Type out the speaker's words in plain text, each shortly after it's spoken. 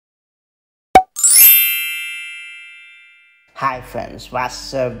Hi friends,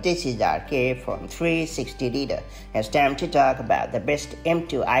 what's up? This is RK from 360 Reader. It's time to talk about the best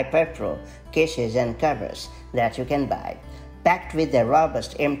M2 iPad Pro cases and covers that you can buy. Packed with the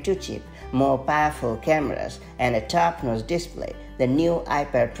robust M2 chip, more powerful cameras, and a top-notch display, the new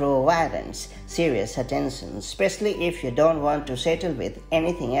iPad Pro warrants serious attention, especially if you don't want to settle with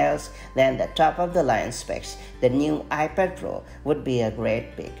anything else than the top-of-the-line specs. The new iPad Pro would be a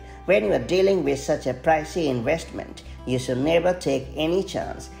great pick. When you are dealing with such a pricey investment, you should never take any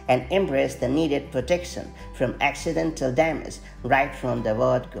chance and embrace the needed protection from accidental damage right from the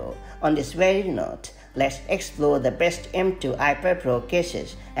word go. On this very note, let's explore the best M2 iPad Pro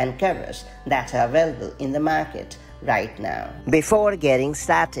cases and covers that are available in the market right now. Before getting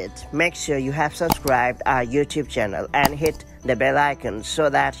started, make sure you have subscribed our YouTube channel and hit the bell icon so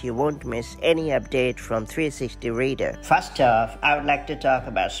that you won't miss any update from 360 Reader. First off, I would like to talk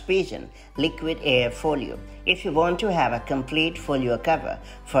about Spigen Liquid Air Folio. If you want to have a complete folio cover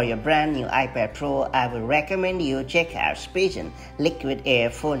for your brand new iPad Pro, I would recommend you check out Spigen Liquid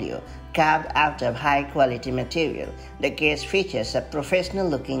Air Folio. Carved out of high-quality material, the case features a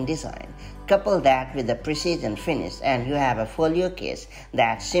professional-looking design. Couple that with a precision finish and you have a folio case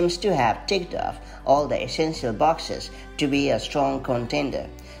that seems to have ticked off all the essential boxes to be a strong contender.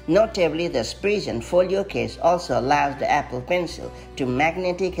 Notably, the Spigen folio case also allows the Apple Pencil to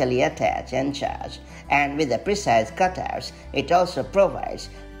magnetically attach and charge, and with the precise cutouts, it also provides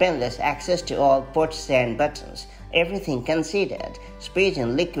penless access to all ports and buttons. Everything considered,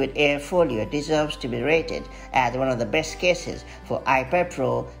 Spigen Liquid Air Folio deserves to be rated as one of the best cases for iPad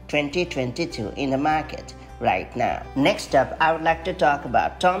Pro 2022 in the market right now. Next up, I would like to talk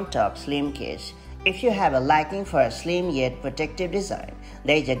about TomTop Slim Case. If you have a liking for a slim yet protective design,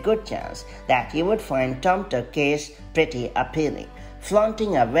 there is a good chance that you would find TomTop case pretty appealing.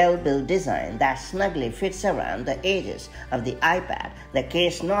 Flaunting a well-built design that snugly fits around the edges of the iPad, the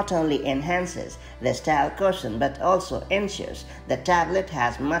case not only enhances the style quotient but also ensures the tablet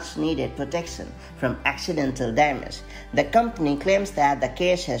has much-needed protection from accidental damage. The company claims that the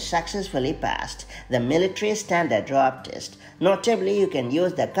case has successfully passed the military standard drop test. Notably, you can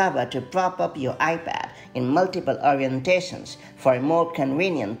use the cover to prop up your iPad in multiple orientations for a more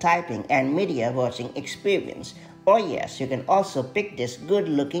convenient typing and media watching experience. Oh yes, you can also pick this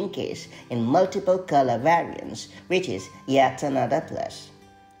good-looking case in multiple color variants, which is yet another plus.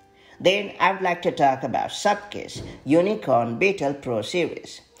 Then I would like to talk about Subcase Unicorn Beetle Pro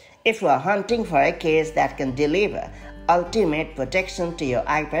Series. If you are hunting for a case that can deliver ultimate protection to your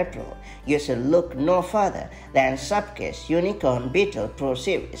iPad Pro, you should look no further than Subcase Unicorn Beetle Pro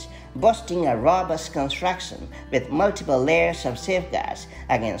Series. Boasting a robust construction with multiple layers of safeguards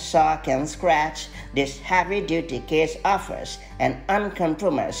against shock and scratch, this heavy-duty case offers an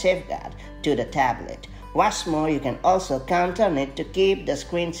uncompromised safeguard to the tablet. What's more, you can also count on it to keep the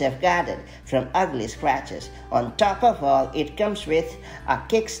screen safeguarded from ugly scratches. On top of all, it comes with a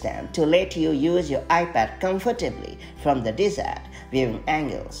kickstand to let you use your iPad comfortably from the desired viewing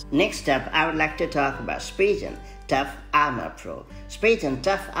angles. Next up, I would like to talk about Spigen Tough Armor Pro. Spigen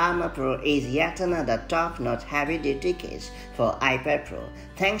Tough Armor Pro is yet another top-notch heavy-duty case for iPad Pro.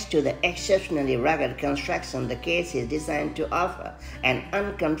 Thanks to the exceptionally rugged construction, the case is designed to offer an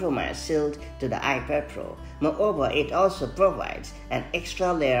uncompromised shield to the iPad Pro. Moreover, it also provides an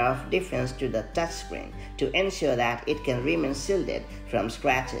extra layer of defense to the touchscreen to ensure that it can remain shielded from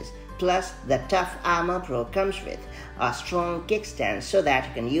scratches. Plus, the Tough Armor Pro comes with a strong kickstand so that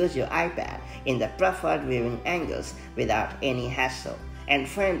you can use your iPad in the preferred viewing angles without any hassle. And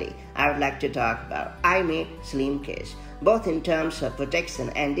finally, I would like to talk about iMate Slim Case. Both in terms of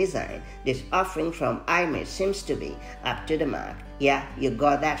protection and design, this offering from iMate seems to be up to the mark. Yeah, you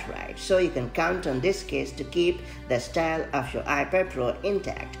got that right. So you can count on this case to keep the style of your iPad Pro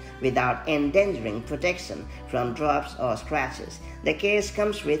intact without endangering protection from drops or scratches. The case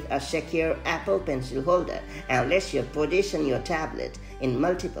comes with a secure Apple Pencil holder and lets you position your tablet in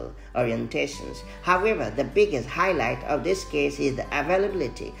multiple orientations. However, the biggest highlight of this case is the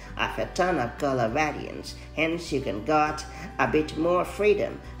availability of a ton of color variants. Hence, you can got a bit more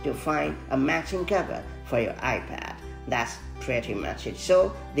freedom to find a matching cover for your iPad. That's pretty much it.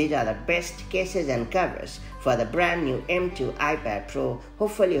 So these are the best cases and covers for the brand new M2 iPad Pro.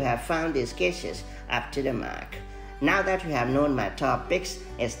 Hopefully you have found these cases up to the mark. Now that you have known my top picks,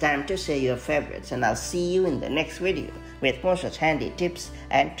 it's time to say your favorites, and I'll see you in the next video with more such handy tips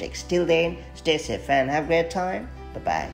and tricks. Till then, stay safe and have a great time. Bye-bye.